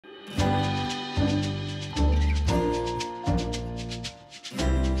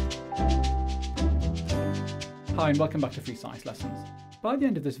Hi and welcome back to Free Science Lessons. By the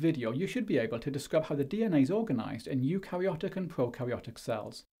end of this video you should be able to describe how the DNA is organised in eukaryotic and prokaryotic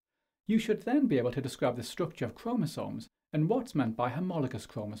cells. You should then be able to describe the structure of chromosomes and what's meant by homologous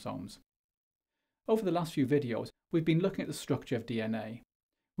chromosomes. Over the last few videos we've been looking at the structure of DNA.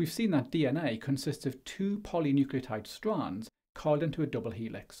 We've seen that DNA consists of two polynucleotide strands coiled into a double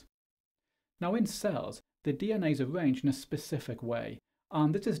helix. Now in cells, the DNA is arranged in a specific way,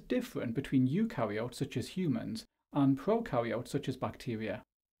 and this is different between eukaryotes such as humans and prokaryotes such as bacteria.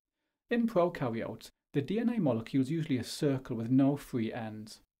 In prokaryotes, the DNA molecule is usually a circle with no free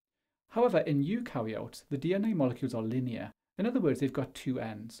ends. However, in eukaryotes, the DNA molecules are linear. In other words, they've got two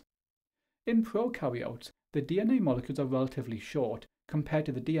ends. In prokaryotes, the DNA molecules are relatively short compared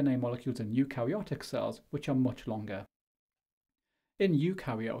to the DNA molecules in eukaryotic cells, which are much longer. In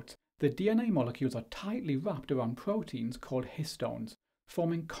eukaryotes, the DNA molecules are tightly wrapped around proteins called histones,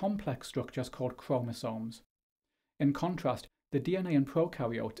 forming complex structures called chromosomes. In contrast, the DNA in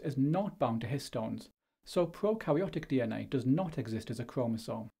prokaryotes is not bound to histones, so prokaryotic DNA does not exist as a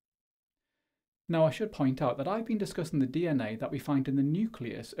chromosome. Now I should point out that I've been discussing the DNA that we find in the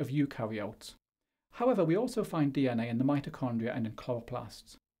nucleus of eukaryotes. However, we also find DNA in the mitochondria and in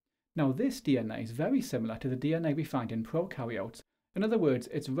chloroplasts. Now this DNA is very similar to the DNA we find in prokaryotes. In other words,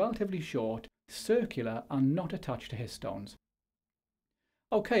 it's relatively short, circular and not attached to histones.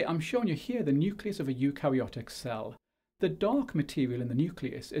 Okay, I'm showing you here the nucleus of a eukaryotic cell. The dark material in the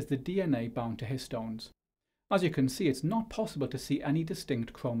nucleus is the DNA bound to histones. As you can see, it's not possible to see any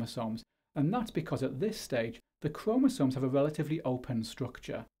distinct chromosomes, and that's because at this stage the chromosomes have a relatively open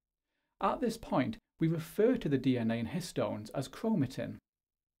structure. At this point, we refer to the DNA in histones as chromatin.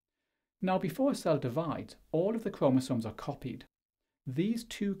 Now before a cell divides, all of the chromosomes are copied. These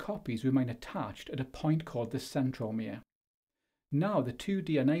two copies remain attached at a point called the centromere. Now the two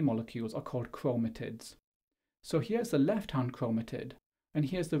DNA molecules are called chromatids. So here's the left-hand chromatid, and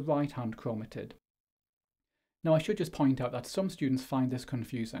here's the right-hand chromatid. Now I should just point out that some students find this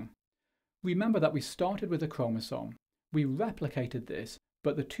confusing. Remember that we started with a chromosome. We replicated this,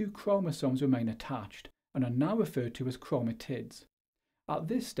 but the two chromosomes remain attached and are now referred to as chromatids. At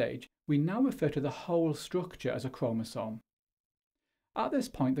this stage, we now refer to the whole structure as a chromosome. At this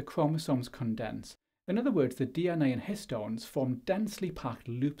point, the chromosomes condense. In other words, the DNA in histones form densely packed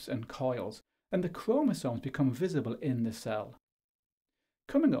loops and coils, and the chromosomes become visible in the cell.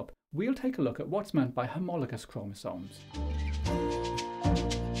 Coming up, we'll take a look at what's meant by homologous chromosomes.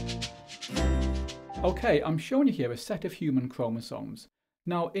 Okay, I'm showing you here a set of human chromosomes.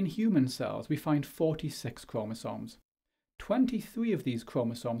 Now, in human cells, we find 46 chromosomes. 23 of these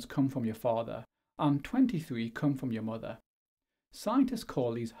chromosomes come from your father, and 23 come from your mother. Scientists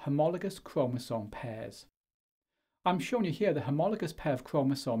call these homologous chromosome pairs. I'm showing you here the homologous pair of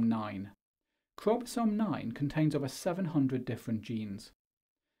chromosome 9. Chromosome 9 contains over 700 different genes.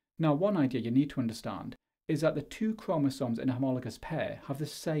 Now, one idea you need to understand is that the two chromosomes in a homologous pair have the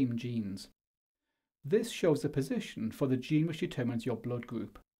same genes. This shows the position for the gene which determines your blood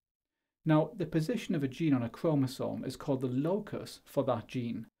group. Now, the position of a gene on a chromosome is called the locus for that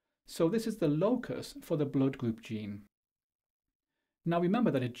gene. So this is the locus for the blood group gene. Now remember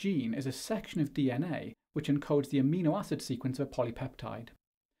that a gene is a section of DNA which encodes the amino acid sequence of a polypeptide.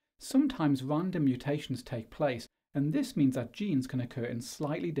 Sometimes random mutations take place, and this means that genes can occur in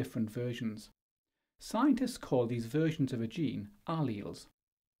slightly different versions. Scientists call these versions of a gene alleles.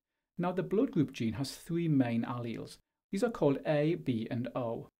 Now the blood group gene has three main alleles. These are called A, B and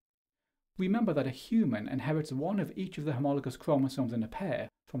O. Remember that a human inherits one of each of the homologous chromosomes in a pair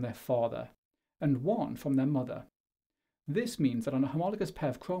from their father, and one from their mother. This means that on a homologous pair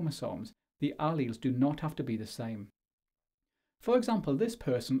of chromosomes, the alleles do not have to be the same. For example, this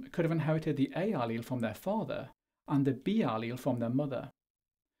person could have inherited the A allele from their father and the B allele from their mother.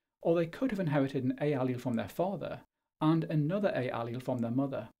 Or they could have inherited an A allele from their father and another A allele from their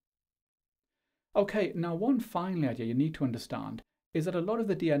mother. Okay, now one final idea you need to understand is that a lot of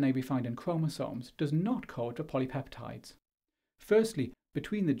the DNA we find in chromosomes does not code for polypeptides. Firstly,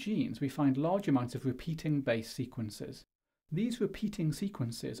 between the genes we find large amounts of repeating base sequences. These repeating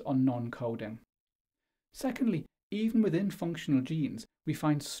sequences are non-coding. Secondly, even within functional genes, we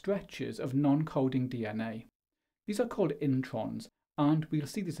find stretches of non-coding DNA. These are called introns, and we'll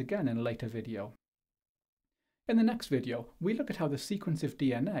see this again in a later video. In the next video, we look at how the sequence of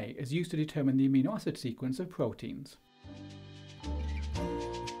DNA is used to determine the amino acid sequence of proteins.